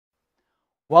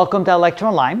Welcome to Lecture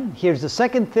Online. Here's the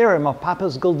second theorem of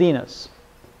Pappus-Guldinius.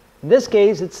 In this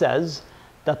case, it says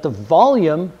that the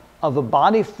volume of a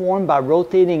body formed by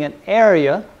rotating an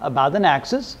area about an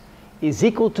axis is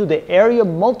equal to the area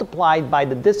multiplied by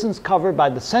the distance covered by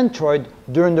the centroid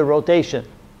during the rotation.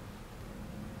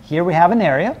 Here we have an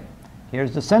area.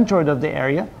 Here's the centroid of the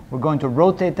area. We're going to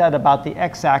rotate that about the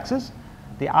x-axis.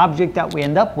 The object that we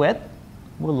end up with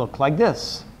will look like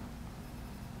this.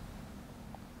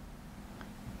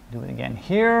 Do it again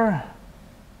here.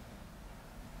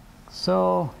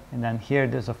 So, and then here,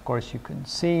 there's, of course, you can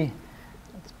see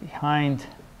that's behind,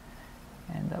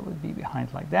 and that would be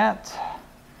behind like that.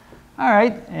 All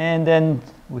right, and then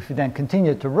if we then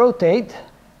continue to rotate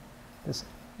this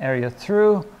area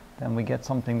through, then we get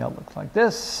something that looks like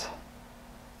this,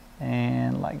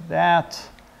 and like that,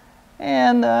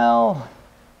 and not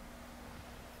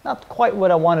quite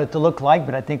what I want it to look like,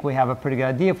 but I think we have a pretty good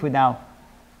idea. If we now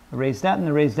erase that and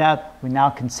erase that, we now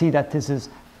can see that this is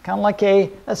kind of like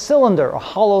a cylinder, a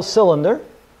hollow cylinder.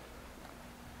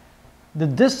 The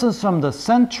distance from the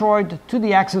centroid to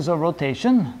the axis of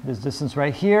rotation, this distance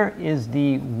right here, is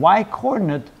the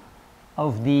y-coordinate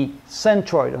of the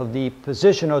centroid, of the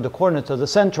position or the coordinates of the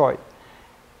centroid.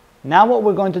 Now what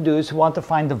we're going to do is we want to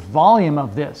find the volume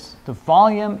of this. The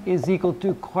volume is equal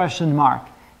to question mark.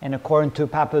 And according to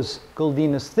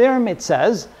Pappus-Guldinus Theorem, it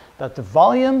says that the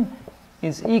volume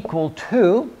is equal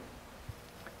to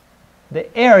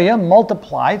the area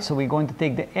multiplied. So we're going to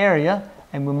take the area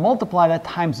and we multiply that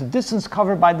times the distance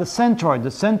covered by the centroid. The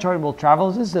centroid will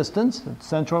travel this distance. The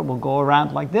centroid will go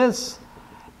around like this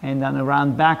and then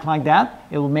around back like that.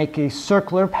 It will make a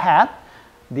circular path.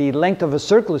 The length of a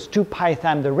circle is 2 pi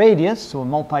times the radius. So we'll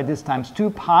multiply this times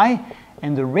 2 pi.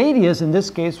 And the radius in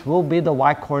this case will be the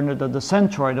y-coordinate of the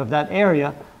centroid of that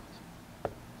area.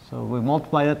 So we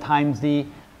multiply that times the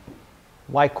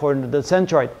y-coordinate of the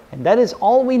centroid. And that is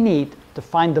all we need to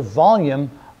find the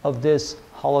volume of this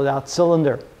hollowed out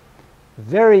cylinder.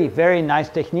 Very, very nice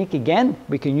technique. Again,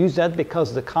 we can use that because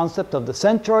of the concept of the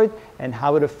centroid and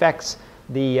how it affects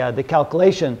the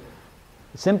calculation.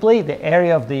 Simply the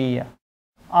area of the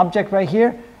object right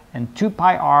here and 2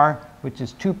 pi r, which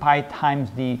is 2 pi times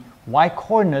the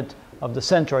y-coordinate of the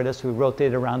centroid as we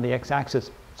rotate around the x-axis.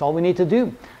 That's all we need to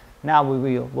do. Now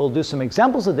we'll do some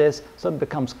examples of this so it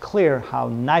becomes clear how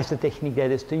nice a technique that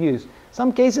is to use.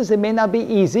 Some cases it may not be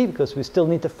easy because we still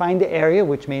need to find the area,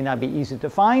 which may not be easy to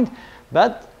find.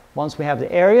 But once we have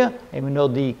the area and we know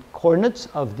the coordinates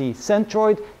of the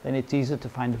centroid, then it's easy to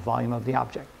find the volume of the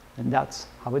object. And that's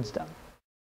how it's done.